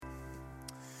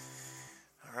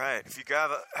right, if you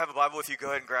have a Bible with you, go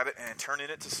ahead and grab it and turn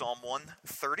in it to Psalm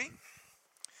 130.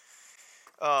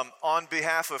 On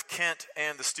behalf of Kent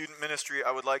and the student ministry,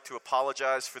 I would like to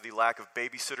apologize for the lack of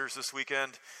babysitters this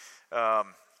weekend.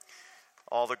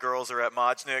 All the girls are at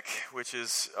Majnik, which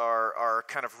is our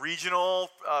kind of regional,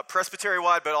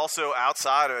 Presbytery-wide, but also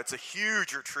outside of it. It's a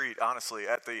huge retreat, honestly,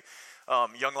 at the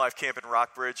Young Life Camp in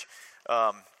Rockbridge.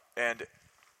 And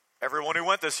everyone who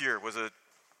went this year was a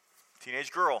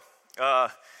teenage girl.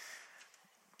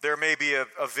 There may be a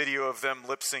video of them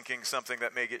lip-syncing something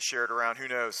that may get shared around. Who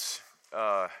knows?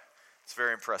 It's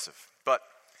very impressive. But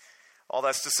all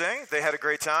that's to say, they had a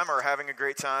great time, or are having a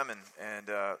great time, and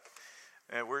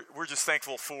we're just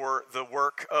thankful for the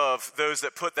work of those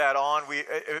that put that on.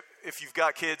 If you've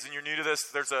got kids and you're new to this,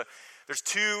 there's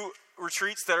two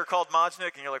retreats that are called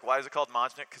Majnik, and you're like, why is it called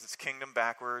Majnik? Because it's kingdom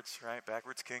backwards, right?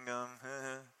 Backwards kingdom.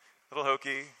 A little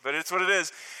hokey, but it's what it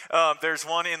is. There's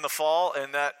one in the fall,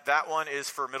 and that one is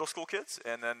for middle school kids,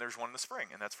 and then there's one in the spring,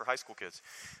 and that's for high school kids.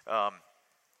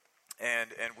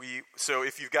 So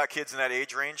if you've got kids in that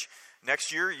age range,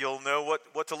 next year you'll know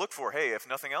what to look for. Hey, if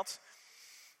nothing else,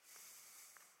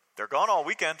 they're gone all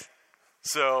weekend,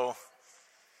 so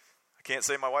I can't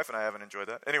say my wife and I haven't enjoyed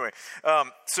that. Anyway,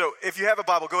 so if you have a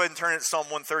Bible, go ahead and turn it to Psalm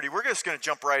 130. We're just going to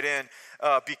jump right in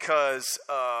because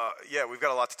we've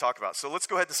got a lot to talk about. So let's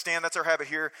go ahead and stand. That's our habit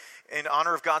here in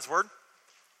honor of God's Word.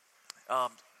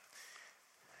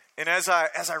 And as I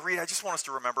read, I just want us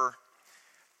to remember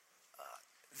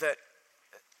that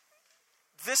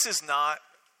this is not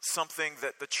something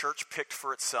that the church picked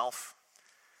for itself.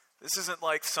 This isn't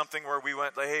like something where we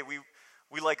went, like, hey,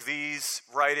 we like these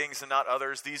writings and not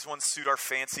others. These ones suit our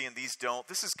fancy and these don't.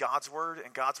 This is God's Word,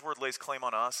 and God's Word lays claim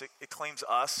on us. It claims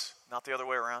us, not the other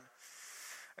way around.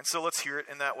 And so let's hear it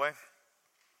in that way.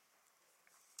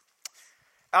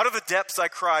 Out of the depths I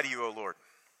cry to you, O Lord.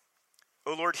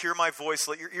 O Lord, hear my voice.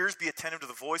 Let your ears be attentive to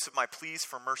the voice of my pleas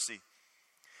for mercy.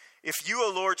 If you,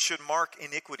 O Lord, should mark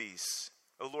iniquities,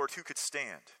 O Lord, who could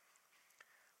stand?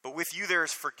 But with you there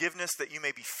is forgiveness that you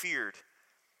may be feared.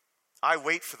 I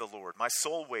wait for the Lord. My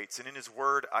soul waits, and in his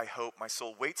word I hope. My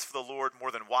soul waits for the Lord more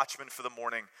than watchmen for the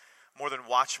morning, more than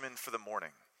watchmen for the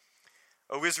morning.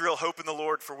 O Israel, hope in the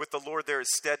Lord, for with the Lord there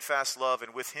is steadfast love,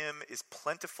 and with him is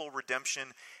plentiful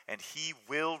redemption, and he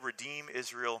will redeem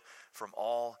Israel from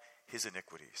all his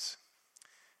iniquities.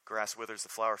 Grass withers, the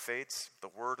flower fades. The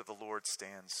word of the Lord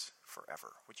stands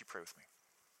forever. Would you pray with me?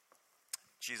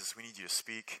 Jesus, we need you to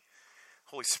speak.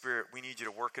 Holy Spirit, we need you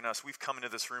to work in us. We've come into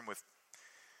this room with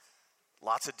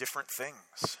lots of different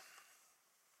things.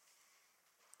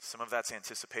 Some of that's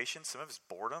anticipation. Some of it's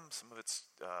boredom. Some of it's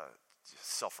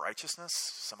self-righteousness.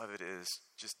 Some of it is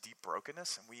just deep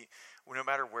brokenness. And we, no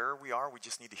matter where we are, we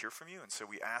just need to hear from you. And so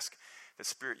we ask that,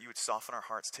 Spirit, you would soften our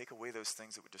hearts, take away those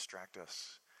things that would distract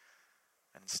us,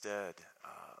 and instead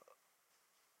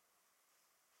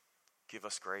give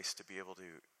us grace to be able to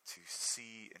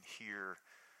see and hear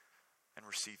and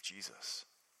receive Jesus.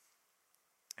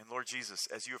 And Lord Jesus,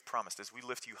 as you have promised, as we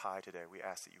lift you high today, we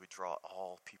ask that you would draw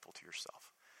all people to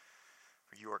yourself.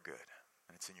 For you are good,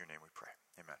 and it's in your name we pray.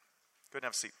 Amen. Go ahead and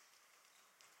have a seat.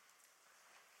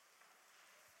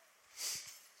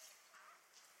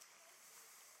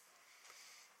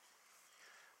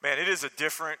 Man, it is a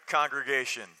different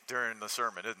congregation during the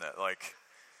sermon, isn't it? Like,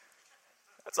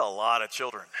 that's a lot of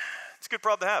children. It's a good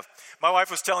problem to have. My wife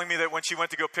was telling me that when she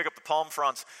went to go pick up the palm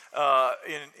fronds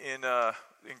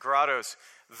in Grottoes,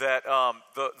 that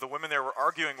the women there were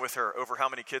arguing with her over how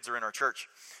many kids are in our church,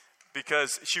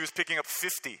 because she was picking up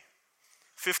 50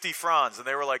 fronds, and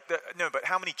they were like, no, but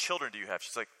how many children do you have?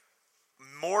 She's like,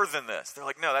 more than this. They're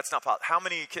like, no, that's not possible. How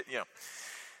many kids?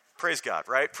 Praise God,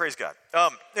 right? Praise God.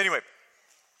 Anyway,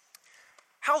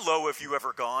 how low have you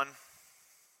ever gone?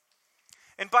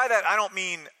 And by that, I don't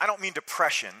mean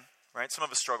depression, right? Some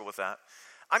of us struggle with that.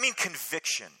 I mean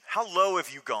conviction. How low have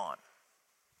you gone?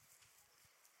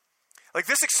 Like,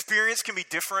 this experience can be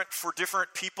different for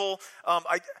different people.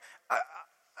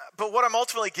 But what I'm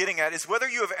ultimately getting at is whether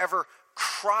you have ever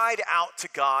cried out to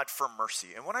God for mercy.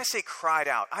 And when I say cried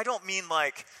out, I don't mean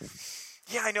like,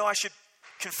 yeah, I know I should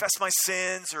confess my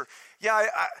sins, or yeah,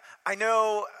 I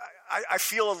know I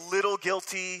feel a little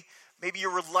guilty. Maybe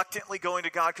you're reluctantly going to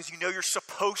God because you know you're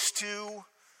supposed to.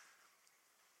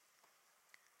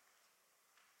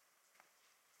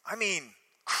 I mean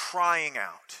crying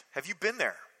out. Have you been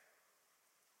there?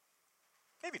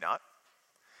 Maybe not.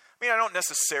 I mean, I don't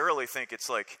necessarily think it's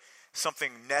like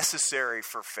something necessary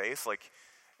for faith,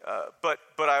 but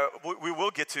we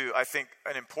will get to, I think,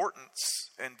 an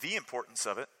importance and the importance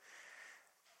of it.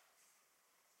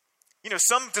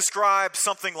 Some describe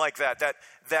something like that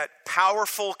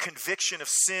powerful conviction of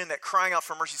sin, that crying out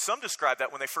for mercy. Some describe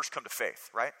that when they first come to faith,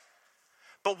 right?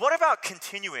 But what about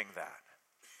continuing that?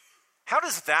 How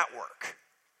does that work?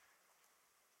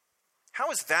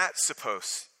 How is that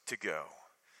supposed to go?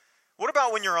 What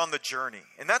about when you're on the journey?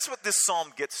 And that's what this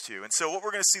psalm gets to. And so what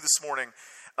we're going to see this morning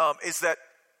is that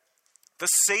the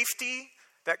safety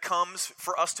that comes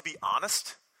for us to be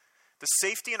honest, the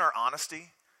safety in our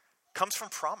honesty comes from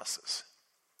promises.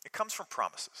 It comes from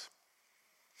promises.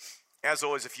 As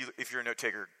always, if you're a note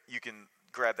taker, you can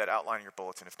grab that outline in your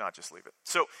bulletin. If not, just leave it.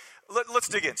 So let's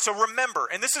dig in. So remember,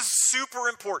 and this is super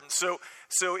important. So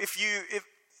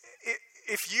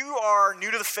if you are new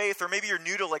to the faith, or maybe you're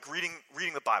new to like reading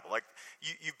the Bible, like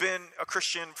you've been a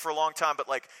Christian for a long time, but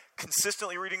like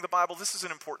consistently reading the Bible, this is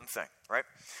an important thing, right?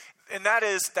 And that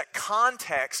is that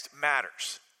context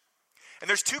matters. And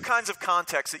there's two kinds of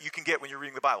context that you can get when you're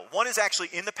reading the Bible. One is actually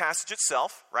in the passage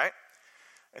itself, right?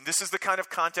 And this is the kind of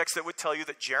context that would tell you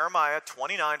that Jeremiah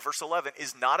 29 verse 11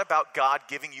 is not about God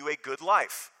giving you a good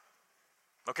life.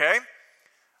 Okay?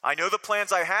 I know the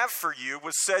plans I have for you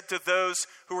was said to those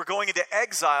who were going into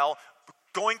exile,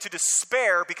 going to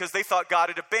despair because they thought God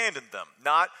had abandoned them.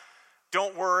 Not,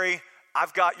 don't worry,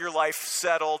 I've got your life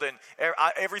settled and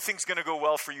everything's going to go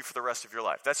well for you for the rest of your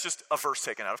life. That's just a verse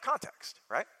taken out of context,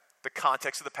 right? The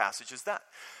context of the passage is that.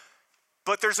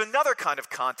 But there's another kind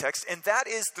of context, and that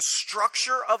is the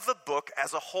structure of the book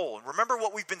as a whole. And remember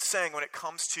what we've been saying when it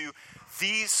comes to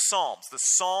these psalms, the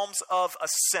Psalms of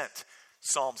Ascent,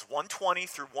 Psalms 120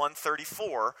 through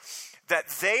 134, that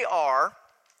they are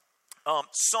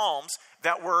psalms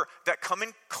that come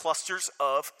in clusters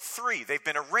of three. They've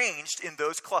been arranged in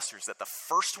those clusters. That the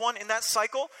first one in that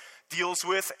cycle deals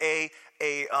with a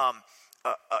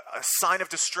sign of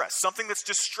distress, something that's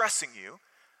distressing you.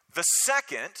 The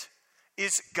second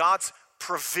is God's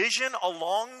provision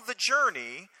along the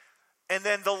journey, and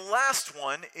then the last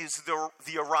one is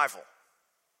the arrival.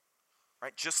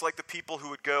 Right? Just like the people who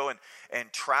would go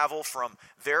and travel from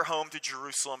their home to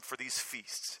Jerusalem for these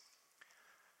feasts.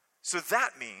 So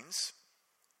that means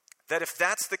that if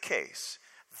that's the case,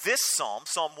 this psalm,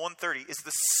 Psalm 130, is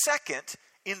the second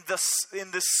in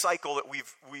this cycle that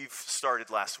we've started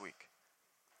last week.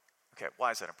 Okay,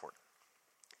 why is that important?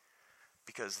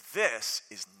 Because this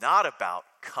is not about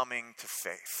coming to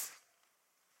faith.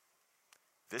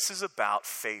 This is about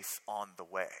faith on the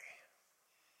way.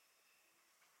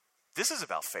 This is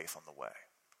about faith on the way.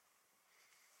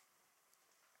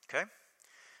 Okay?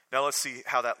 Now let's see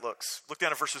how that looks. Look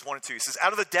down at verses 1 and 2. He says,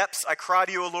 out of the depths I cry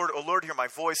to you, O Lord, hear my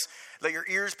voice. Let your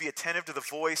ears be attentive to the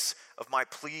voice of my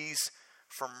pleas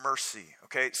for mercy.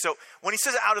 Okay, so when he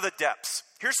says out of the depths,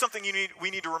 here's something we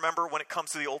need to remember when it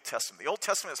comes to the Old Testament. The Old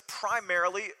Testament is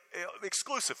primarily,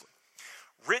 exclusively,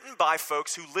 written by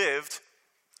folks who lived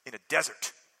in a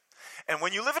desert. And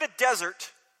when you live in a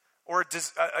desert, or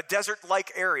a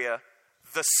desert-like area,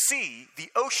 the sea, the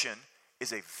ocean,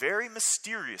 is a very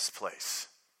mysterious place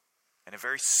and a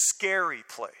very scary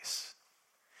place.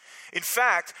 In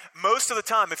fact, most of the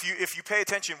time, if you pay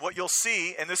attention, what you'll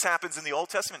see, and this happens in the Old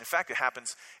Testament, in fact, it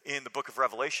happens in the book of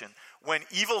Revelation, when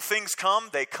evil things come,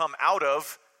 they come out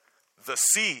of the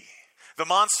sea. The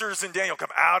monsters in Daniel come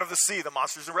out of the sea. The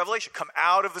monsters in Revelation come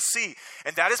out of the sea.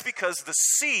 And that is because the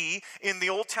sea in the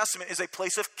Old Testament is a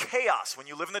place of chaos. When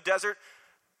you live in the desert,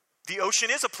 the ocean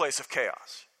is a place of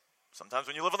chaos. Sometimes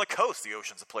when you live on the coast, the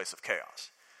ocean's a place of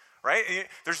chaos. Right?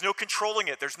 There's no controlling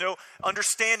it. There's no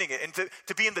understanding it. And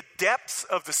to be in the depths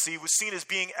of the sea was seen as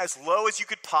being as low as you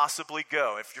could possibly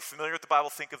go. If you're familiar with the Bible,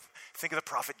 think of the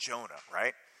prophet Jonah,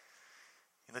 right?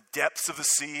 In the depths of the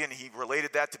sea, and he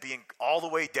related that to being all the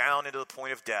way down into the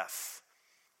point of death.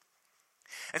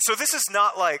 And so this is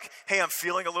not like, hey, I'm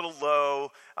feeling a little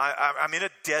low. I'm in a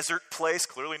desert place.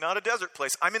 Clearly not a desert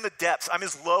place. I'm in the depths. I'm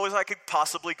as low as I could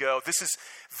possibly go. This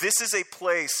is a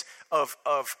place of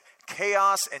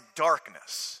chaos and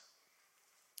darkness.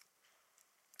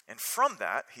 And from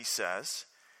that, he says,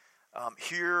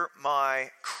 hear my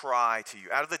cry to you.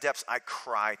 Out of the depths, I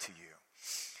cry to you.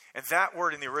 And that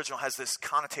word in the original has this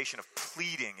connotation of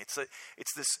pleading.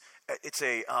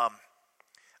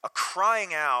 A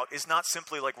crying out is not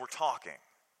simply like we're talking.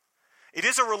 It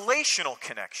is a relational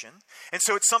connection, and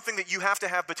so it's something that you have to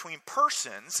have between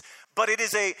persons. But it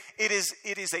is a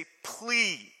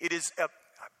plea. It is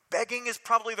begging is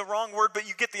probably the wrong word, but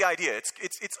you get the idea.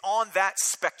 It's on that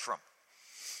spectrum.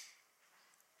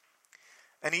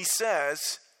 And he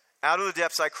says, "Out of the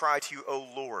depths I cry to you, O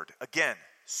Lord." Again.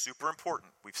 Super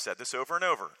important. We've said this over and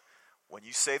over. When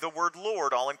you say the word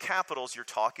Lord, all in capitals, you're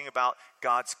talking about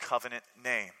God's covenant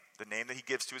name. the name that he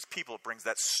gives to his people. It brings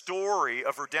that story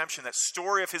of redemption, that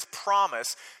story of his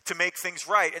promise to make things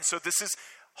right. And so this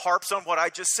harps on what I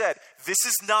just said. This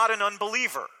is not an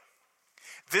unbeliever.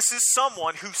 This is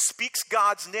someone who speaks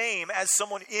God's name as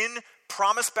someone in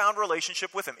promise-bound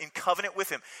relationship with him, in covenant with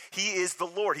him. He is the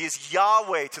Lord. He is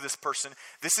Yahweh to this person.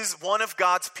 This is one of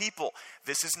God's people.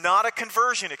 This is not a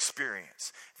conversion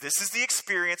experience. This is the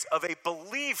experience of a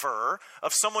believer,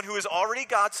 of someone who is already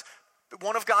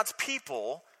one of God's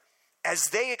people,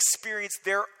 as they experience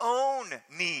their own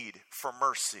need for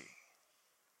mercy.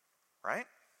 Right?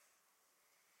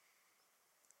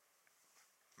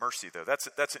 Mercy, though,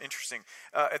 that's an interesting,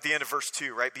 at the end of verse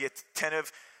 2, right? Be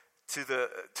attentive to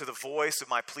the voice of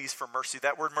my pleas for mercy.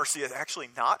 That word mercy is actually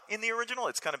not in the original.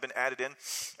 It's kind of been added in.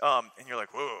 And you're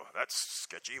like, whoa, that's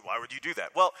sketchy. Why would you do that?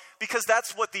 Well, because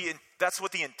that's what the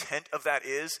intent of that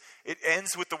is. It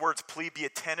ends with the words plea, be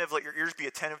attentive, let your ears be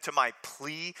attentive to my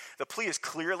plea. The plea is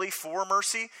clearly for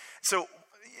mercy. So,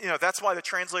 that's why the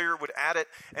translator would add it.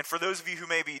 And for those of you who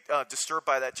may be disturbed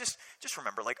by that, just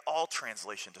remember, like all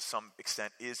translation to some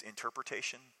extent is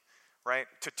interpretation, right?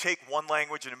 To take one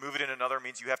language and to move it in another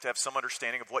means you have to have some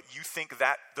understanding of what you think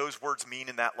that those words mean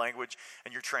in that language,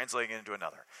 and you're translating it into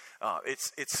another.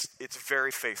 It's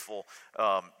very faithful,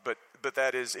 but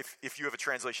that is if you have a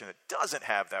translation that doesn't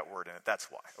have that word in it,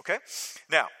 that's why. Okay.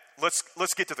 Now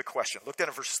let's get to the question. Look down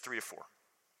at verses 3 to 4.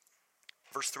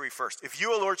 Verse 3 first. If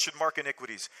you, O Lord, should mark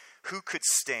iniquities, who could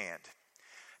stand?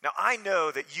 Now, I know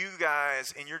that you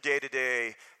guys in your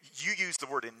day-to-day, you use the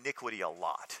word iniquity a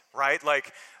lot, right?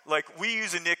 Like we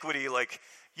use iniquity like,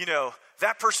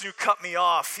 that person who cut me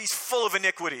off, he's full of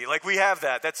iniquity. Like we have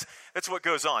that. That's what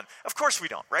goes on. Of course we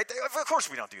don't, right? Of course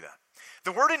we don't do that.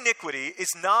 The word iniquity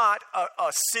is not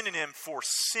a synonym for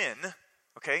sin,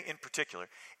 okay, in particular.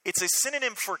 It's a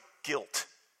synonym for guilt.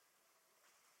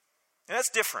 And that's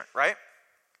different, right?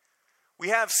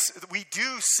 We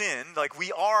do sin, like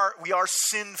we are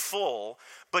sinful,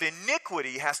 but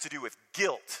iniquity has to do with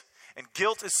guilt. And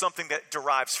guilt is something that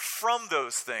derives from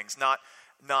those things, not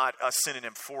a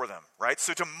synonym for them, right?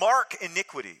 So to mark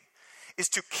iniquity is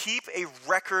to keep a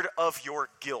record of your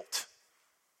guilt,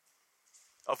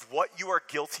 of what you are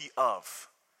guilty of.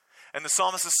 And the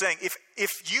psalmist is saying,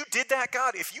 if you did that,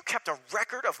 God, if you kept a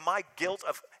record of my guilt,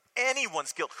 of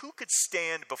anyone's guilt, who could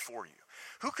stand before you?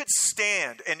 Who could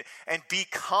stand and be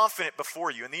confident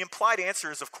before you? And the implied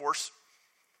answer is, of course,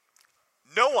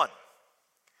 no one.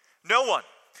 No one.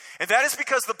 And that is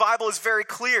because the Bible is very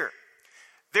clear.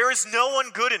 There is no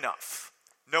one good enough,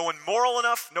 no one moral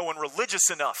enough, no one religious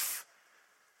enough,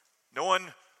 no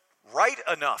one right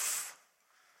enough,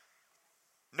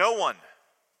 no one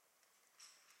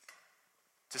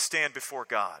to stand before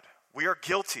God. We are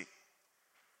guilty.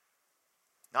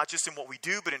 Not just in what we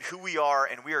do, but in who we are,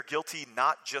 and we are guilty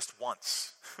not just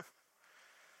once.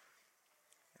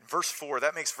 In verse 4,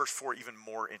 that makes verse 4 even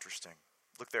more interesting.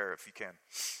 Look there if you can.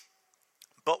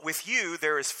 But with you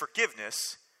there is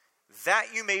forgiveness, that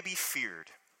you may be feared.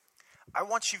 I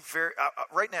want you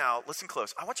right now, listen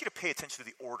close. I want you to pay attention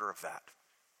to the order of that.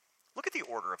 Look at the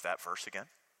order of that verse again.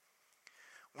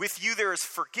 With you there is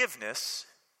forgiveness,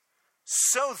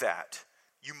 so that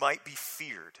you might be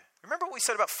feared. Remember what we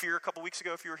said about fear a couple weeks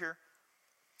ago if you were here?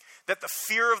 That the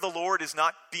fear of the Lord is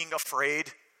not being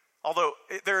afraid. Although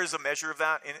there is a measure of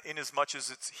that in as much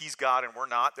as he's God and we're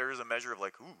not. There is a measure of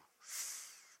like, ooh,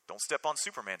 don't step on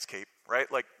Superman's cape,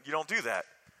 right? Like you don't do that.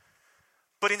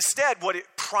 But instead what it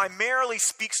primarily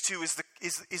speaks to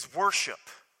is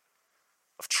worship,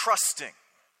 of trusting,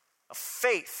 of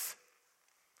faith.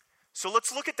 So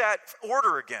let's look at that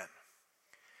order again.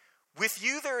 With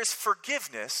you there is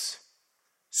forgiveness,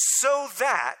 so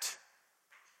that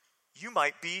you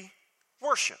might be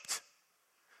worshiped,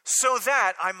 so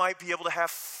that I might be able to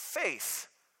have faith.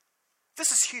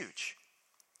 This is huge.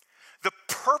 The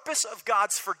purpose of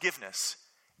God's forgiveness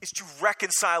is to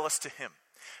reconcile us to him.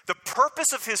 The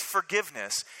purpose of his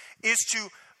forgiveness is to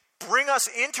bring us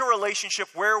into a relationship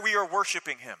where we are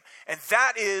worshiping him. And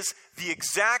that is the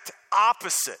exact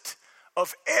opposite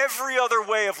of every other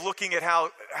way of looking at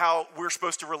how we're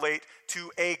supposed to relate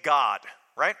to a God.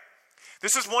 Right?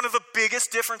 This is one of the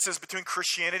biggest differences between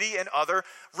Christianity and other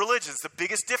religions. The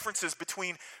biggest differences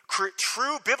between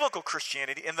true biblical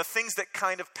Christianity and the things that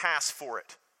kind of pass for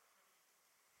it.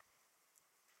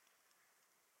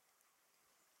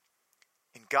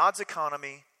 In God's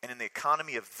economy and in the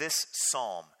economy of this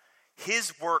psalm,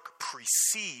 his work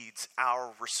precedes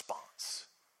our response.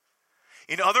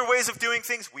 In other ways of doing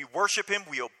things, we worship him,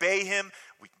 we obey him,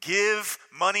 we give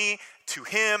money to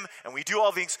him, and we do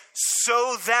all things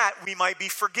so that we might be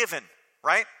forgiven,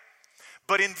 right?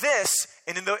 But in this,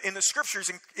 and in the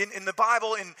scriptures, in the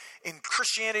Bible, in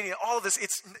Christianity, and all of this,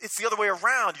 it's the other way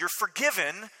around. You're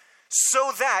forgiven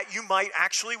so that you might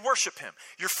actually worship him.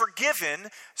 You're forgiven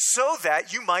so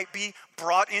that you might be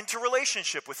brought into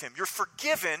relationship with him. You're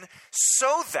forgiven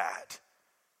so that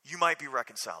you might be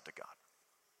reconciled to God.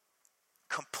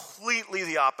 Completely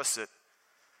the opposite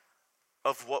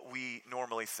of what we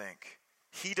normally think.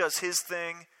 He does his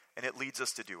thing, and it leads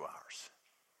us to do ours.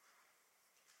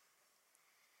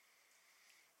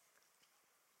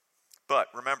 But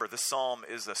remember, this psalm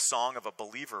is a song of a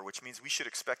believer, which means we should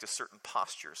expect a certain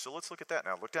posture. So let's look at that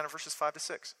now. Look down at verses 5 to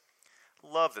 6.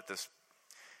 Love that this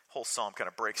whole psalm kind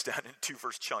of breaks down into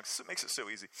 2-verse chunks. It makes it so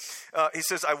easy. He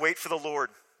says, I wait for the Lord.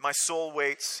 My soul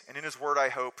waits, and in his word I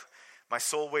hope. My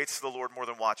soul waits for the Lord more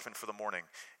than watchmen for the morning.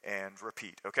 And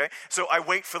repeat, okay? So I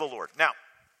wait for the Lord. Now,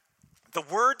 the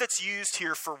word that's used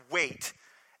here for wait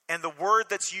and the word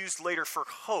that's used later for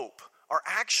hope are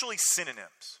actually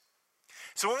synonyms.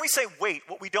 So when we say wait,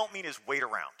 what we don't mean is wait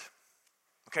around.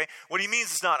 Okay? What he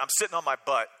means is not, I'm sitting on my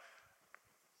butt,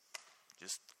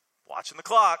 just watching the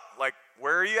clock. Like,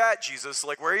 where are you at, Jesus?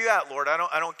 Like, where are you at, Lord? I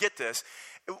don't get this.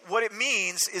 What it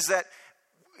means is that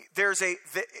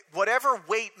whatever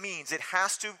wait means, it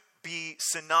has to be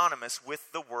synonymous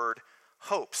with the word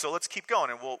hope. So let's keep going,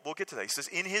 and we'll get to that. He says,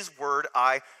 in his word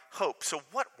I hope. So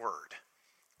what word?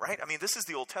 Right? I mean, this is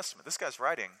the Old Testament. This guy's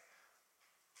writing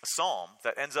a psalm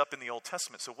that ends up in the Old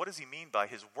Testament. So what does he mean by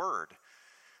his word?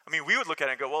 I mean, we would look at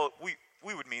it and go, well,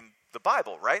 we would mean the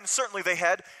Bible, right? And certainly they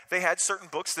had certain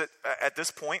books that at this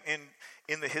point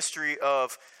in the history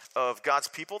of God's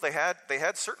people, they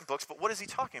had certain books, but what is he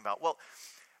talking about? Well,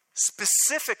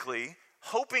 specifically,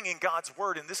 hoping in God's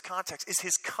word in this context is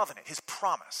his covenant, his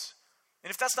promise. And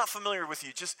if that's not familiar with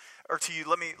you,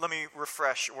 let me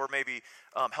refresh or maybe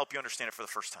help you understand it for the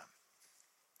first time.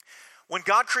 When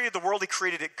God created the world, he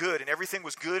created it good, and everything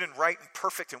was good and right and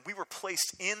perfect, and we were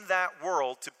placed in that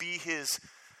world to be his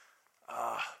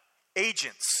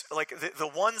agents, like the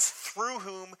ones through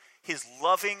whom his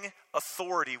loving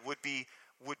authority would be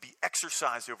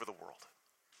exercised over the world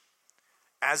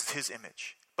as his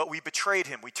image. But we betrayed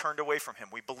him. We turned away from him.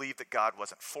 We believed that God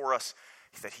wasn't for us,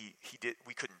 that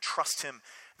we couldn't trust him,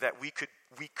 that we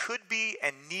could be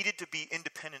and needed to be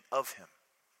independent of him,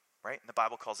 right? And the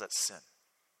Bible calls that sin.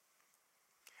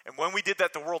 And when we did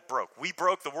that, the world broke. We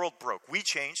broke, the world broke. We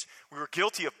changed. We were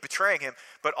guilty of betraying him,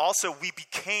 but also we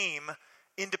became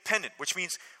independent, which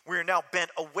means we are now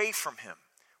bent away from him.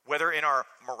 Whether in our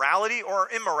morality or our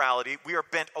immorality, we are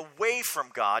bent away from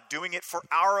God, doing it for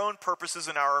our own purposes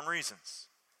and our own reasons.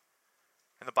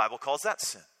 And the Bible calls that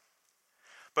sin.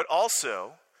 But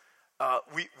also,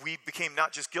 we became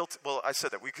not just guilty. Well, I said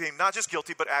that. We became not just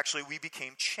guilty, but actually we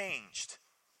became changed.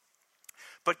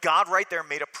 But God right there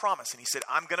made a promise, and he said,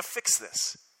 I'm going to fix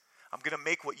this. I'm going to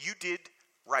make what you did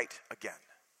right again.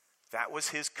 That was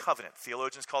his covenant.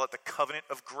 Theologians call it the covenant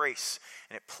of grace,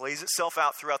 and it plays itself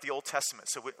out throughout the Old Testament.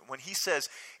 So when he says,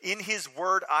 in his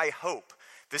word I hope,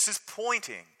 this is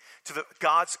pointing to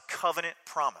God's covenant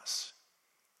promise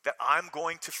that I'm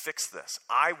going to fix this.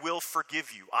 I will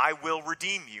forgive you. I will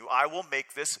redeem you. I will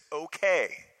make this okay.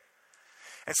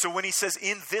 And so when he says,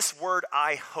 in this word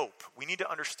I hope, we need to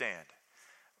understand.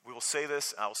 We will say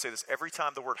this, I will say this every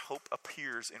time the word hope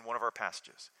appears in one of our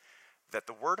passages, that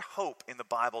the word hope in the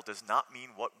Bible does not mean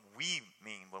what we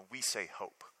mean when we say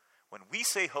hope. When we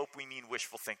say hope, we mean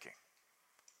wishful thinking,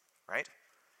 right?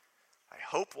 I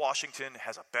hope Washington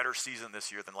has a better season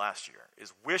this year than last year,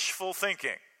 is wishful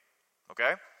thinking,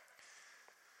 okay?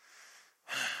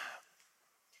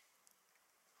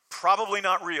 Probably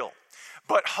not real.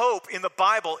 But hope in the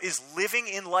Bible is living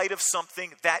in light of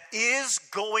something that is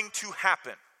going to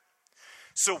happen.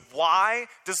 So why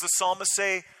does the psalmist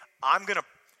say,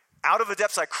 out of the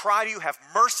depths I cry to you, have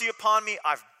mercy upon me,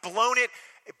 I've blown it,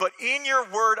 but in your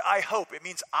word I hope. It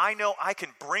means I know I can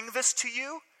bring this to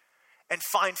you and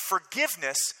find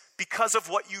forgiveness because of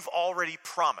what you've already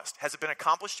promised. Has it been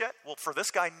accomplished yet? Well, for this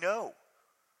guy, no.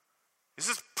 This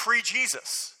is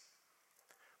pre-Jesus.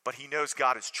 But he knows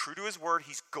God is true to his word.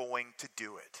 He's going to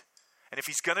do it. And if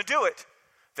he's going to do it,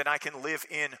 then I can live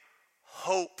in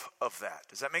hope of that.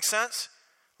 Does that make sense?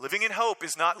 Living in hope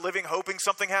is not living hoping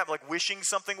something happens, like wishing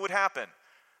something would happen.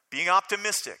 Being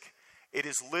optimistic. It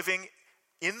is living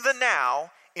in the now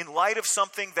in light of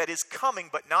something that is coming,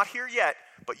 but not here yet,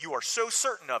 but you are so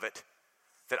certain of it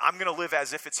that I'm going to live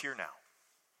as if it's here now.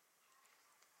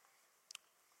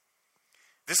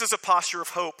 This is a posture of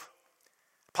hope,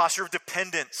 a posture of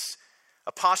dependence,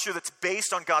 a posture that's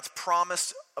based on God's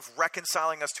promise of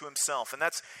reconciling us to himself. And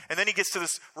then he gets to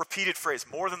this repeated phrase,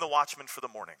 more than the watchman for the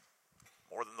morning.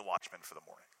 More than the watchman for the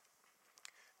morning.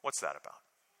 What's that about?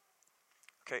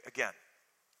 Okay, again,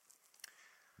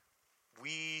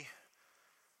 we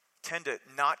tend to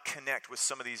not connect with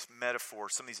some of these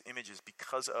metaphors, some of these images,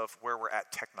 because of where we're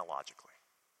at technologically.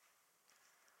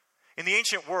 In the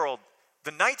ancient world,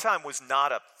 the nighttime was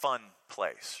not a fun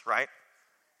place, right?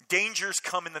 Dangers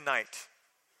come in the night.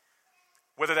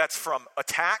 Whether that's from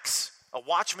attacks, a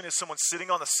watchman is someone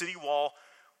sitting on the city wall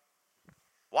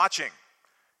watching.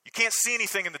 You can't see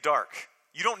anything in the dark.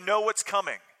 You don't know what's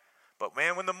coming. But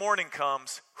man, when the morning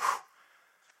comes,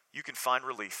 you can find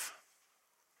relief.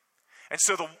 And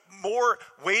so the more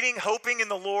waiting, hoping in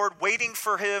the Lord, waiting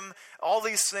for him, all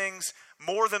these things,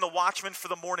 more than the watchman for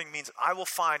the morning means I will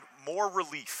find more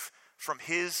relief from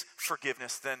his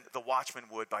forgiveness than the watchman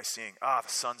would by seeing, the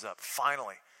sun's up.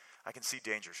 Finally, I can see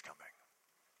dangers coming.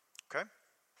 Okay?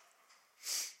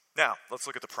 Now, let's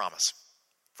look at the promise.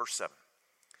 Verse 7.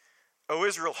 O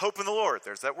Israel, hope in the Lord.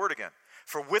 There's that word again.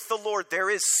 For with the Lord there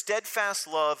is steadfast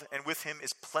love, and with him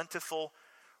is plentiful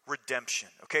redemption.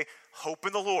 Okay? Hope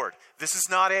in the Lord. This is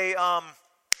not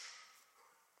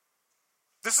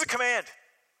this is a command.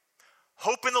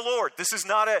 Hope in the Lord. This is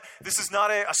not a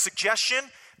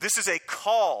suggestion. This is a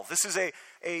call. This is a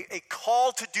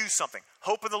call to do something.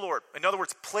 Hope in the Lord. In other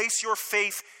words, place your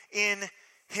faith in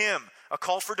him. A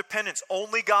call for dependence.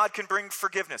 Only God can bring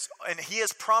forgiveness. And he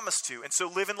has promised to. And so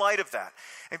live in light of that.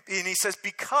 And he says,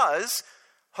 because,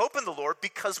 hope in the Lord,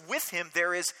 because with him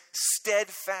there is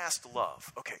steadfast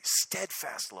love. Okay,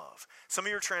 steadfast love. Some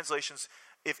of your translations,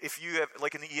 if you have,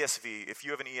 like in the ESV, if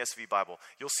you have an ESV Bible,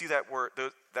 you'll see that word,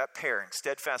 that pairing,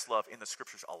 steadfast love, in the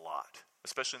scriptures a lot.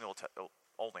 Especially in the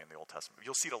only in the Old Testament.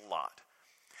 You'll see it a lot.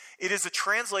 It is a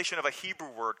translation of a Hebrew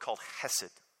word called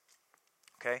hesed.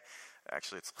 Okay?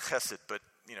 Actually, it's chesed, but,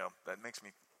 that makes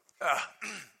me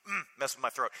mess with my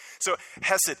throat. So,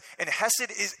 hesed. And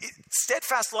hesed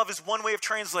steadfast love is one way of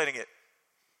translating it.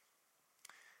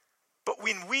 But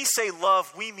when we say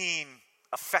love, we mean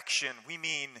affection, we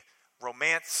mean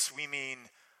romance, we mean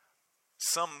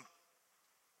some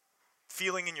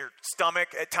feeling in your stomach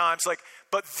at times.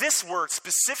 But this word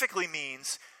specifically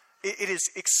means it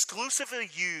is exclusively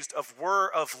used of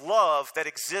love that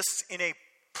exists in a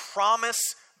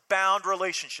promise-bound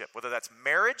relationship, whether that's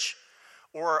marriage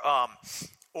or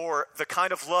the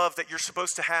kind of love that you're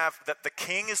supposed to have, that the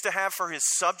king is to have for his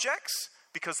subjects,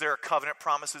 because there are covenant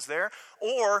promises there,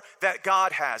 or that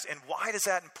God has. And why is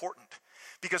that important?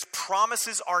 Because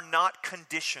promises are not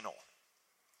conditional.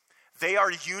 They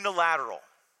are unilateral.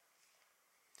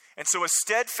 And so a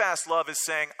steadfast love is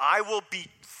saying, I will be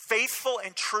faithful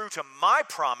and true to my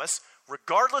promise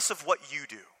regardless of what you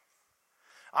do.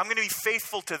 I'm going to be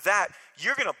faithful to that.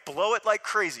 You're going to blow it like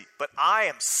crazy, but I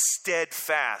am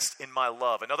steadfast in my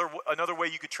love. Another way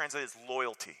you could translate it is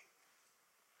loyalty.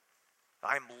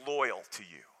 I'm loyal to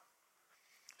you.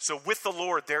 So with the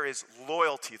Lord, there is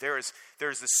loyalty. There is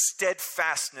the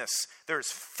steadfastness. There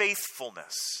is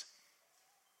faithfulness.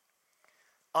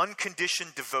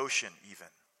 Unconditioned devotion even.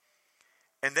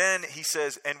 And then he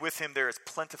says, and with him there is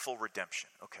plentiful redemption.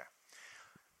 Okay.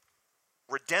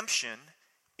 Redemption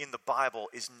in the Bible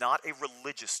is not a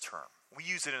religious term. We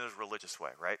use it in a religious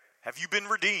way, right? Have you been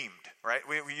redeemed, right?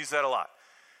 We use that a lot.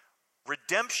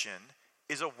 Redemption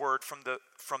is a word from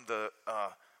the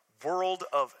world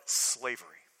of slavery.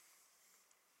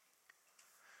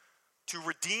 To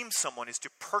redeem someone is to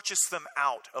purchase them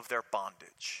out of their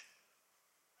bondage.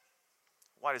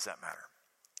 Why does that matter?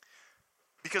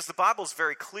 Because the Bible is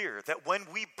very clear that when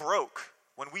we broke,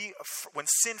 when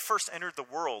sin first entered the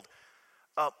world,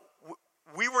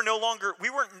 we weren't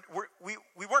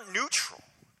neutral.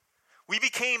 We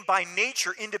became by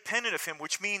nature independent of him,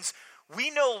 which means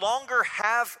we no longer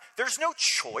there's no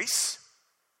choice.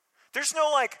 There's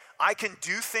no I can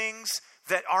do things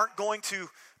that aren't going to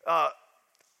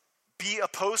be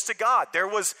opposed to God. There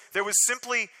was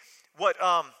simply what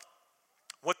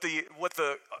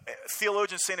the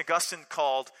theologian St. Augustine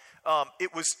called,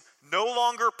 it was no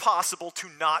longer possible to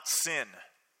not sin.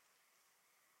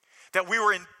 That we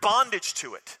were in bondage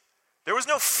to it. There was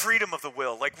no freedom of the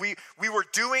will. We were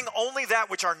doing only that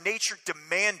which our nature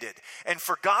demanded. And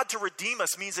for God to redeem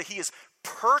us means that he is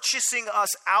purchasing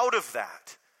us out of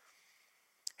that.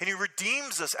 And he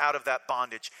redeems us out of that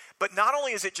bondage. But not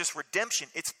only is it just redemption,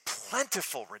 it's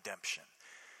plentiful redemption.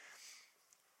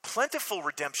 Plentiful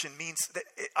redemption means that,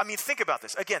 think about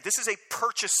this. Again, this is a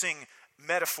purchasing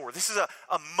metaphor. This is a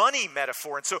money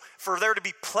metaphor. And so for there to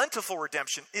be plentiful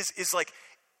redemption is like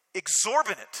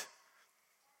exorbitant.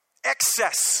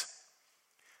 Excess.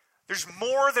 There's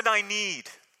more than I need.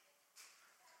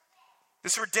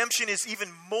 This redemption is even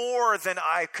more than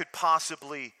I could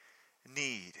possibly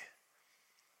need.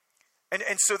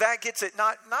 And so that gets it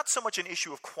not so much an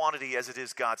issue of quantity as it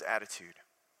is God's attitude.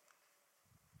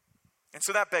 And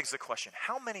so that begs the question,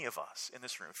 how many of us in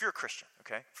this room, if you're a Christian,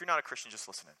 okay? If you're not a Christian, just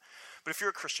listen in. But if you're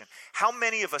a Christian, how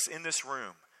many of us in this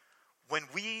room, when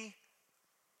we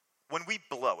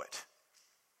blow it,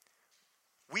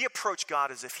 we approach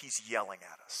God as if he's yelling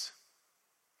at us?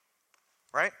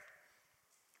 Right?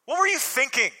 What were you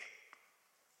thinking?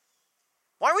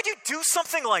 Why would you do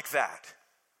something like that?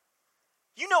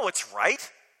 You know what's right.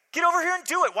 Get over here and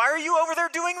do it. Why are you over there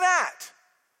doing that?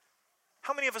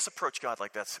 How many of us approach God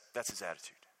like that's his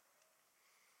attitude?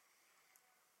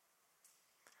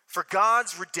 For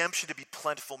God's redemption to be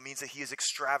plentiful means that he is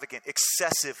extravagant,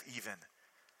 excessive even.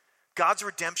 God's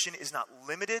redemption is not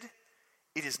limited,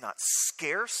 it is not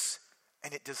scarce,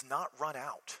 and it does not run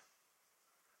out.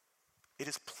 It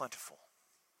is plentiful.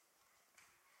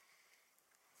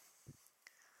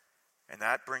 And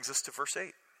that brings us to verse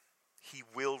 8. He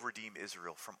will redeem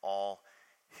Israel from all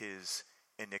his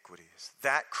iniquities.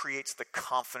 That creates the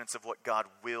confidence of what God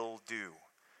will do.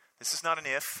 This is not an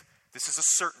if, this is a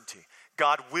certainty.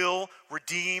 God will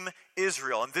redeem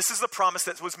Israel. And this is the promise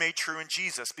that was made true in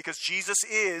Jesus, because Jesus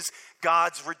is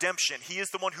God's redemption. He is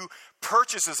the one who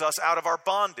purchases us out of our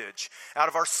bondage, out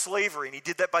of our slavery, and he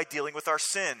did that by dealing with our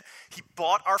sin. He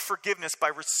bought our forgiveness by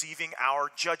receiving our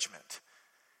judgment.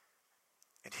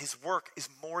 And his work is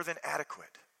more than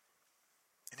adequate.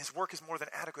 And his work is more than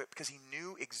adequate because he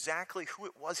knew exactly who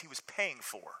it was he was paying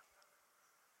for.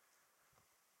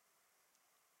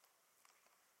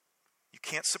 You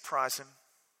can't surprise him.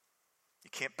 You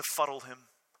can't befuddle him.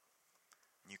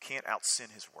 And you can't out-sin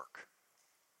his work.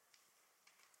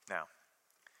 Now,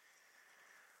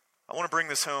 I want to bring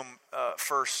this home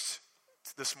first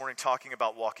this morning, talking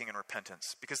about walking in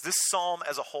repentance. Because this psalm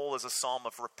as a whole is a psalm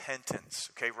of repentance.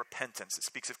 Okay, repentance. It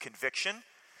speaks of conviction.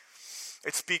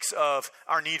 It speaks of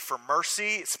our need for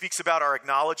mercy. It speaks about our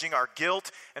acknowledging our guilt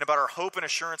and about our hope and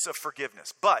assurance of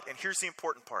forgiveness. But, and here's the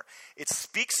important part, it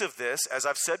speaks of this, as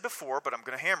I've said before, but I'm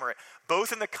going to hammer it,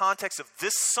 both in the context of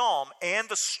this psalm and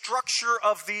the structure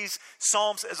of these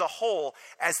psalms as a whole,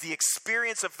 as the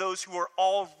experience of those who are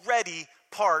already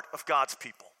part of God's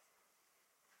people.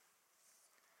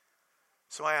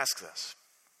 So I ask this.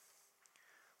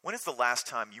 When is the last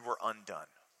time you were undone,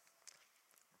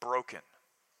 broken,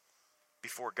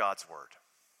 before God's word?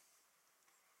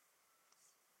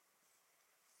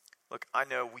 Look, I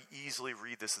know we easily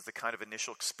read this as the kind of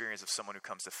initial experience of someone who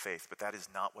comes to faith, but that is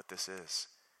not what this is.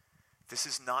 This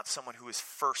is not someone who is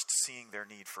first seeing their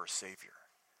need for a Savior.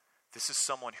 This is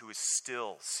someone who is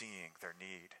still seeing their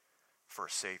need for a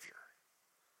Savior.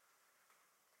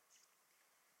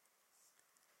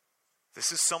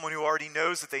 This is someone who already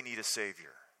knows that they need a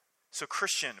Savior. So,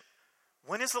 Christian,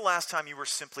 when is the last time you were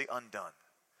simply undone?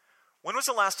 When was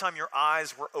the last time your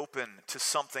eyes were open to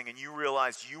something and you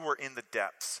realized you were in the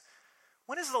depths?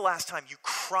 When is the last time you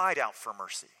cried out for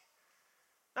mercy?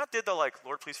 Not did the Lord,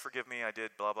 please forgive me, I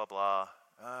did blah, blah, blah.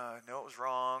 I know it was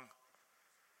wrong.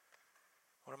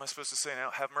 What am I supposed to say now?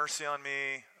 Have mercy on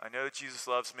me. I know that Jesus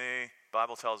loves me.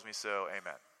 Bible tells me so.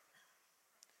 Amen.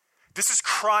 This is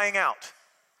crying out.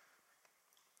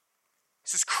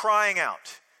 This is crying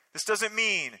out. This doesn't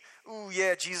mean, ooh,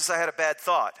 yeah, Jesus, I had a bad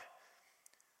thought.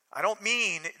 I don't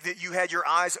mean that you had your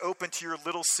eyes open to your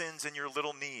little sins and your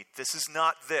little need. This is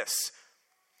not this.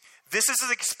 This is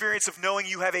an experience of knowing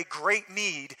you have a great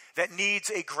need that needs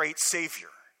a great Savior.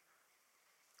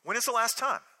 When is the last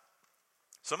time?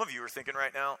 Some of you are thinking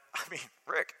right now,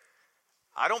 Rick,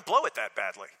 I don't blow it that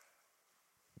badly.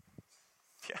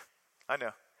 Yeah, I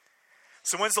know.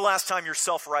 So when's the last time your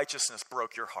self-righteousness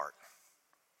broke your heart?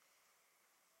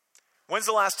 When's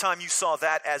the last time you saw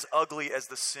that as ugly as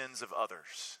the sins of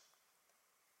others?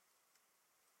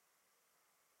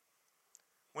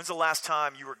 When's the last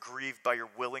time you were grieved by your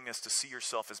willingness to see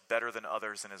yourself as better than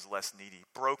others and as less needy?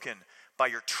 Broken by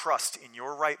your trust in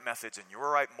your right methods and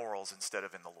your right morals instead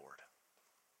of in the Lord?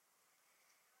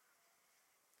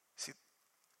 See,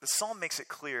 the psalm makes it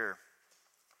clear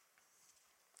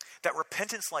that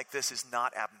repentance like this is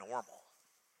not abnormal.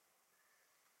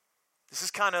 This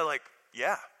is kind of like,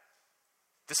 yeah,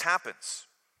 this happens.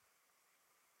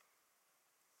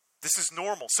 This is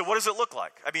normal. So what does it look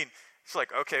like? It's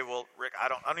like, okay, well, Rick, I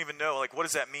don't even know. What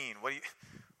does that mean? What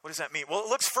does that mean? Well, it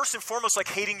looks first and foremost like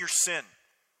hating your sin.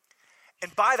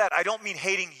 And by that, I don't mean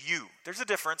hating you. There's a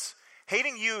difference.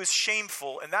 Hating you is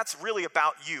shameful, and that's really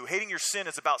about you. Hating your sin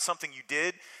is about something you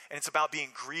did, and it's about being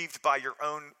grieved by your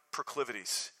own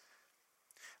proclivities.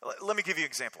 Let me give you an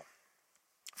example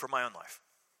from my own life.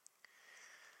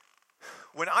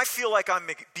 When I feel like I'm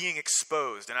being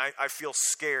exposed and I feel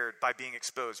scared by being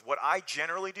exposed, what I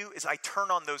generally do is I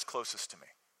turn on those closest to me.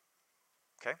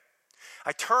 Okay?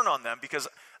 I turn on them because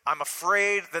I'm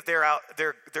afraid that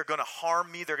they're going to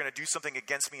harm me, they're going to do something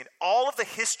against me, and all of the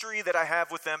history that I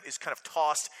have with them is kind of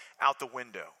tossed out the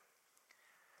window.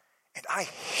 And I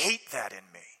hate that in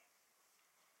me.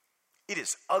 It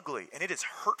is ugly and it is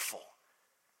hurtful.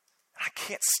 I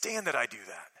can't stand that I do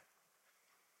that.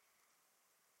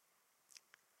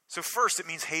 So first, it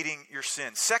means hating your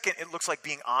sin. Second, it looks like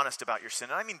being honest about your sin.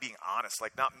 And I mean being honest,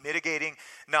 like not mitigating,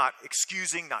 not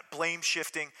excusing, not blame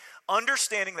shifting.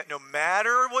 Understanding that no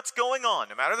matter what's going on,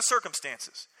 no matter the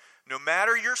circumstances, no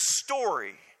matter your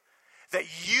story, that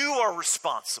you are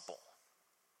responsible.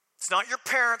 It's not your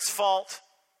parents' fault.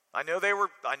 I know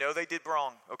they did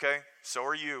wrong, okay? So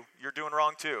are you. You're doing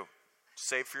wrong too.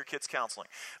 Save for your kids' counseling.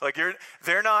 Like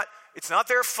it's not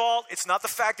their fault. It's not the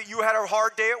fact that you had a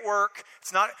hard day at work.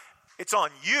 It's on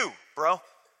you, bro.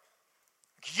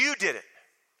 You did it.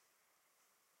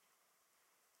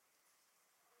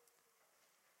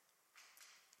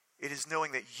 It is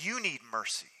knowing that you need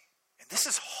mercy. And this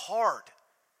is hard.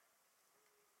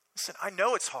 Listen, I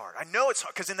know it's hard. I know it's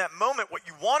hard because in that moment, what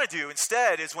you want to do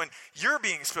instead is when you're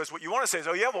being exposed, what you want to say is,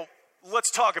 oh yeah, well,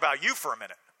 let's talk about you for a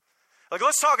minute. Like,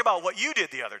 let's talk about what you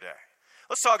did the other day.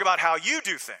 Let's talk about how you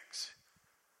do things.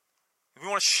 We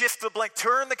want to shift the blame,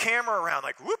 turn the camera around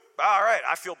like, whoop, all right,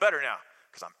 I feel better now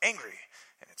because I'm angry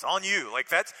and it's on you. Like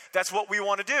that's what we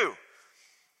want to do.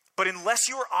 But unless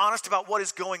you are honest about what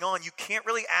is going on, you can't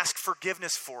really ask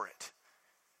forgiveness for it.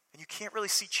 And you can't really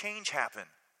see change happen.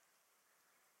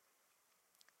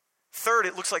 Third,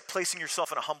 it looks like placing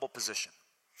yourself in a humble position.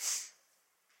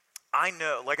 I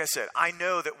know, like I said, I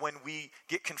know that when we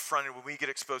get confronted, when we get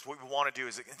exposed, what we want to do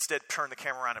is instead turn the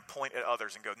camera around and point at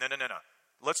others and go, no.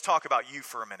 Let's talk about you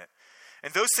for a minute.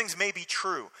 And those things may be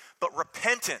true, but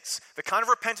repentance, the kind of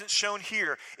repentance shown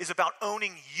here, is about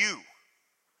owning you.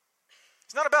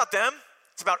 It's not about them.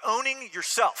 It's about owning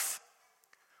yourself.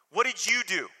 What did you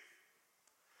do?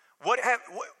 Where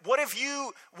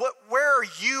are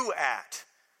you at?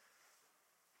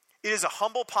 It is a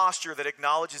humble posture that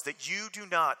acknowledges that you do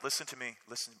not, listen to me,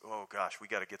 oh gosh, we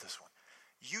got to get this one.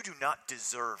 You do not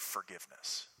deserve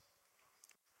forgiveness.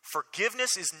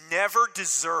 Forgiveness is never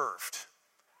deserved.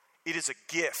 It is a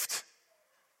gift.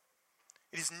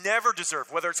 It is never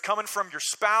deserved, whether it's coming from your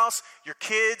spouse, your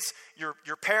kids,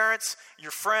 your parents,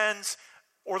 your friends,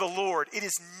 or the Lord. It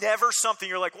is never something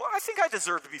you're like, well, I think I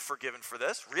deserve to be forgiven for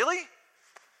this. Really?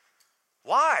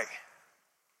 Why?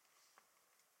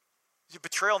 Is your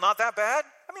betrayal not that bad?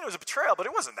 I mean, it was a betrayal, but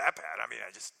it wasn't that bad. I mean,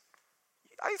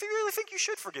 I really think you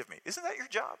should forgive me. Isn't that your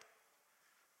job?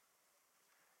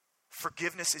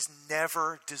 Forgiveness is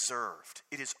never deserved.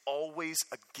 It is always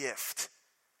a gift.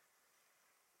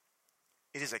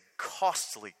 It is a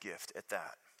costly gift at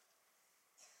that.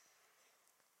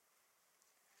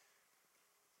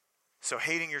 So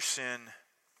hating your sin,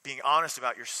 being honest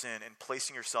about your sin, and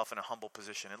placing yourself in a humble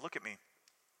position. And look at me.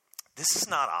 This is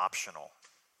not optional.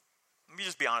 Let me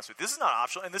just be honest with you. This is not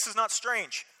optional, and this is not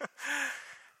strange.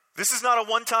 This is not a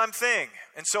one-time thing.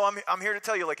 And so I'm here to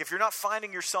tell you, like, if you're not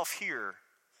finding yourself here,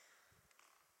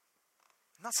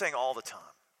 I'm not saying all the time.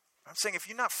 I'm saying if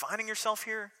you're not finding yourself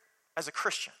here as a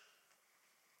Christian,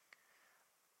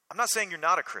 I'm not saying you're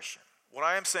not a Christian. What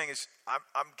I am saying is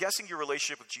I'm guessing your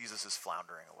relationship with Jesus is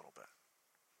floundering a little bit.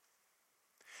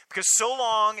 Because so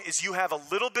long as you have a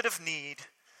little bit of need,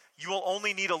 you will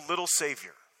only need a little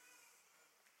Savior.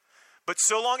 But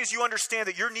so long as you understand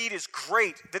that your need is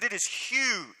great, that it is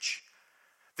huge,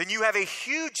 then you have a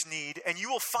huge need and you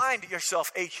will find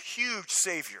yourself a huge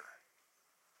Savior.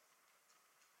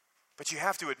 But you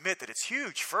have to admit that it's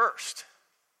huge first.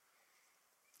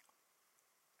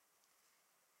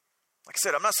 Like I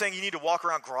said, I'm not saying you need to walk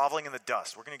around groveling in the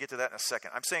dust. We're going to get to that in a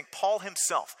second. I'm saying Paul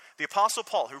himself, the Apostle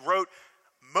Paul, who wrote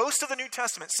most of the New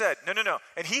Testament, said, no.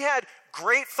 And he had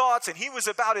great thoughts, and he was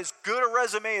about as good a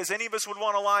resume as any of us would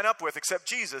want to line up with except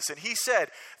Jesus. And he said,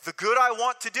 the good I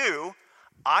want to do,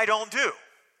 I don't do.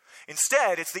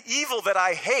 Instead, it's the evil that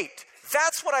I hate.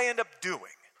 That's what I end up doing.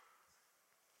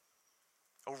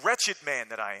 A wretched man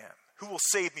that I am, who will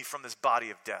save me from this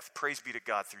body of death? Praise be to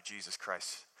God through Jesus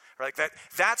Christ. Right?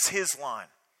 That's his line.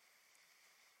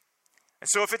 And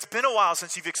so if it's been a while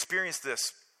since you've experienced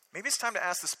this, maybe it's time to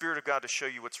ask the Spirit of God to show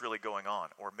you what's really going on.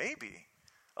 Or maybe,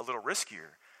 a little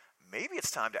riskier, maybe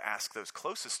it's time to ask those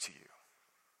closest to you.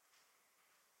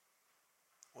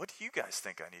 What do you guys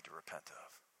think I need to repent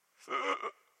of?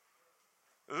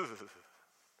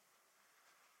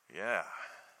 Yeah.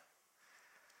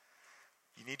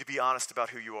 You need to be honest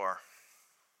about who you are.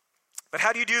 But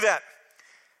how do you do that?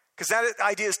 Because that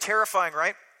idea is terrifying,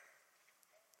 right?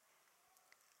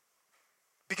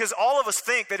 Because all of us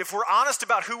think that if we're honest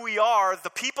about who we are, the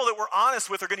people that we're honest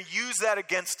with are going to use that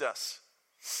against us.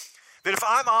 That if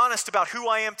I'm honest about who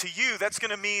I am to you, that's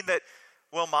going to mean that,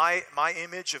 well, my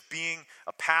image of being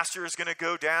a pastor is going to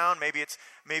go down. Maybe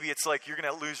it's like you're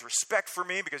going to lose respect for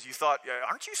me because you thought,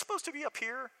 aren't you supposed to be up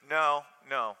here? No,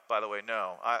 by the way,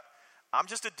 no. I'm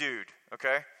just a dude,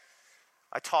 okay?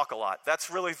 I talk a lot. That's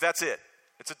it.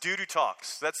 It's a dude who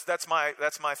talks. That's my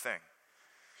thing.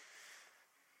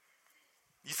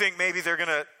 You think maybe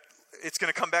it's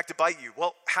gonna come back to bite you.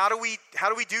 Well, how do we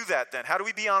do that then? How do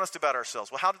we be honest about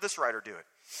ourselves? Well, how did this writer do it?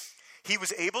 He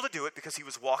was able to do it because he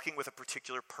was walking with a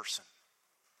particular person.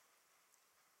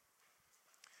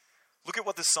 Look at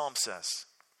what this psalm says.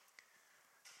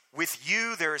 With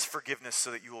you there is forgiveness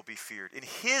so that you will be feared. In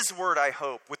his word I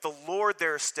hope. With the Lord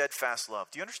there is steadfast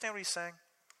love. Do you understand what he's saying?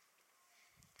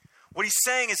 What he's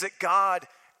saying is that God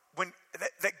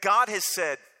has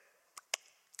said,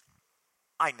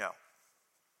 I know.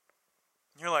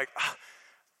 And you're like,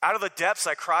 out of the depths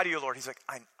I cry to you, Lord. He's like,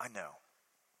 I know.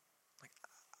 Like,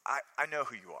 I know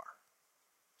who you are.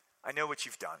 I know what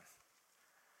you've done.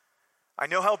 I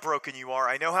know how broken you are.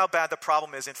 I know how bad the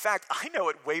problem is. In fact, I know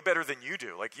it way better than you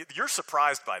do. Like, you're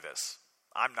surprised by this.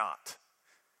 I'm not.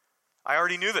 I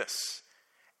already knew this.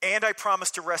 And I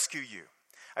promise to rescue you.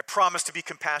 I promise to be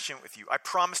compassionate with you. I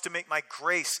promise to make my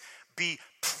grace be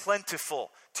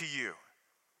plentiful to you.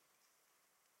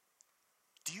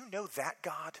 Do you know that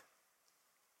God?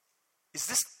 Is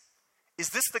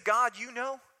this the God you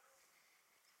know?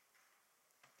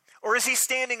 Or is he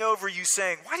standing over you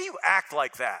saying, why do you act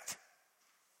like that?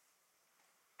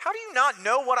 How do you not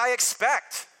know what I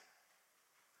expect?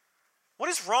 What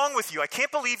is wrong with you? I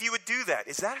can't believe you would do that.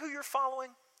 Is that who you're following?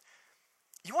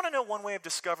 You want to know one way of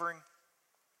discovering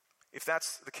if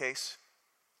that's the case?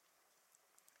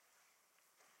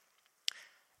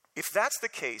 If that's the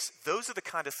case, those are the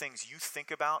kind of things you think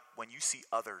about when you see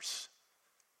others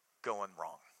going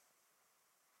wrong.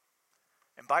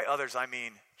 And by others, I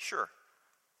mean, sure,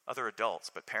 other adults,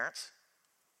 but parents?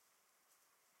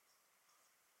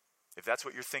 If that's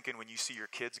what you're thinking when you see your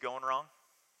kids going wrong,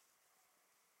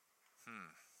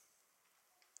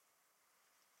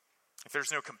 if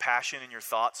there's no compassion in your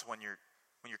thoughts when your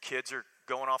kids are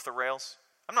going off the rails,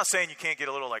 I'm not saying you can't get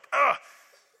a little like,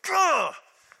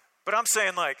 but I'm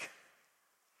saying like,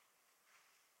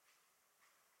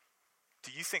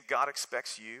 do you think God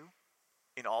expects you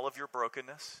in all of your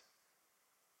brokenness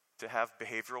to have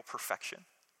behavioral perfection?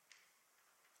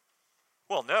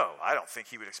 Well, no, I don't think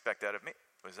he would expect that of me.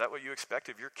 Is that what you expect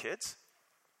of your kids?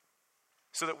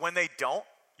 So that when they don't,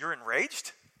 you're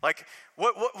enraged? Like,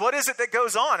 what is it that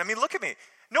goes on? I mean, look at me.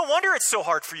 No wonder it's so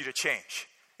hard for you to change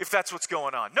if that's what's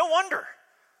going on. No wonder.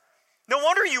 No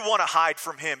wonder you want to hide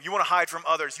from him. You want to hide from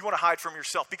others. You want to hide from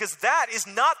yourself because that is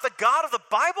not the God of the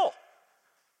Bible.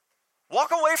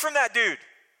 Walk away from that dude.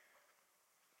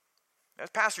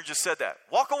 That pastor just said that.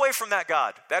 Walk away from that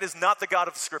God. That is not the God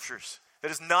of the scriptures. That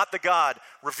is not the God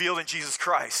revealed in Jesus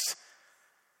Christ.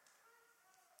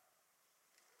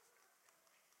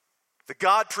 The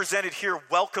God presented here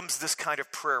welcomes this kind of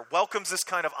prayer, welcomes this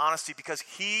kind of honesty because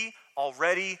he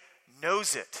already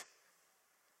knows it.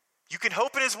 You can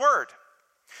hope in his word.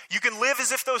 You can live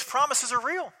as if those promises are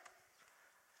real.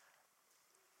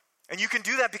 And you can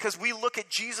do that because we look at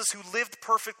Jesus who lived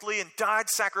perfectly and died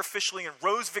sacrificially and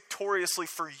rose victoriously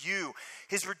for you.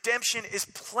 His redemption is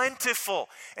plentiful.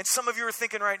 And some of you are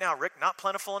thinking right now, Rick, not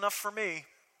plentiful enough for me.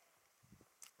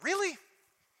 Really?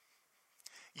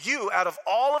 You, out of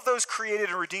all of those created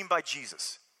and redeemed by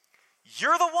Jesus,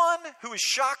 you're the one who is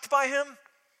shocked by him?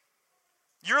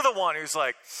 You're the one who's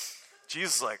like,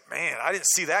 Jesus is like, man, I didn't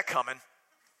see that coming.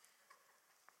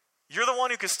 You're the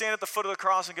one who can stand at the foot of the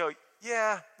cross and go,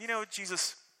 yeah, you know,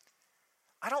 Jesus,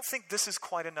 I don't think this is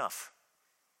quite enough.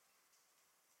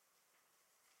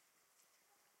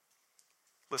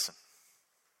 Listen,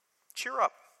 cheer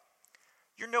up.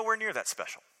 You're nowhere near that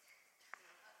special.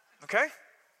 Okay?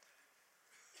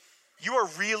 You are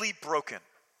really broken,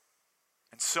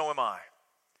 and so am I.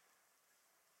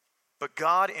 But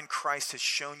God in Christ has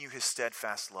shown you his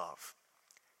steadfast love.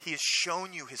 He has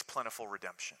shown you his plentiful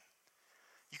redemption.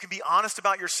 You can be honest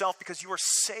about yourself because you are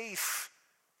safe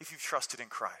if you've trusted in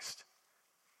Christ.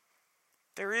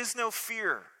 There is no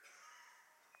fear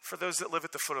for those that live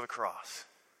at the foot of the cross.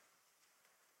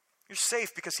 You're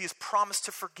safe because he has promised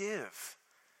to forgive.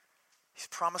 He's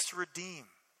promised to redeem.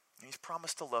 And he's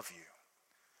promised to love you.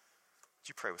 Would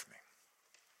you pray with me?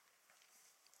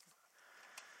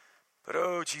 But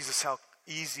oh, Jesus, how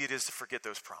easy it is to forget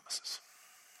those promises.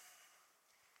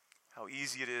 How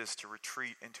easy it is to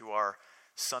retreat into our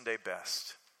Sunday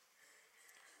best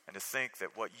and to think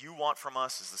that what you want from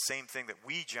us is the same thing that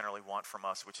we generally want from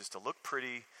us, which is to look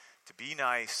pretty, to be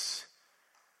nice,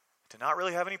 to not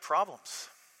really have any problems.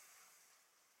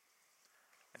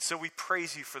 And so we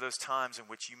praise you for those times in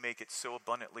which you make it so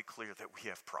abundantly clear that we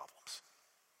have problems.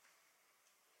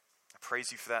 I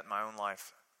praise you for that in my own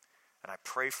life, and I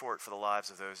pray for it for the lives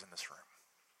of those in this room.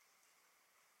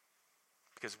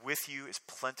 Because with you is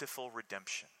plentiful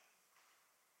redemption.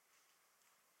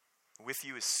 With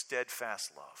you is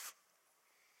steadfast love.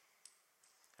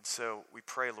 And so we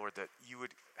pray, Lord, that you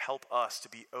would help us to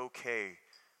be okay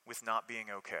with not being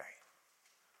okay.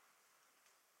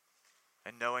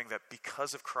 And knowing that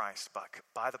because of Christ,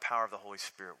 by the power of the Holy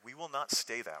Spirit, we will not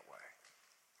stay that way.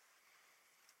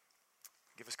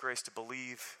 Give us grace to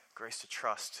believe, grace to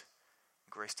trust,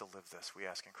 and grace to live this. We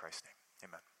ask in Christ's name.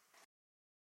 Amen.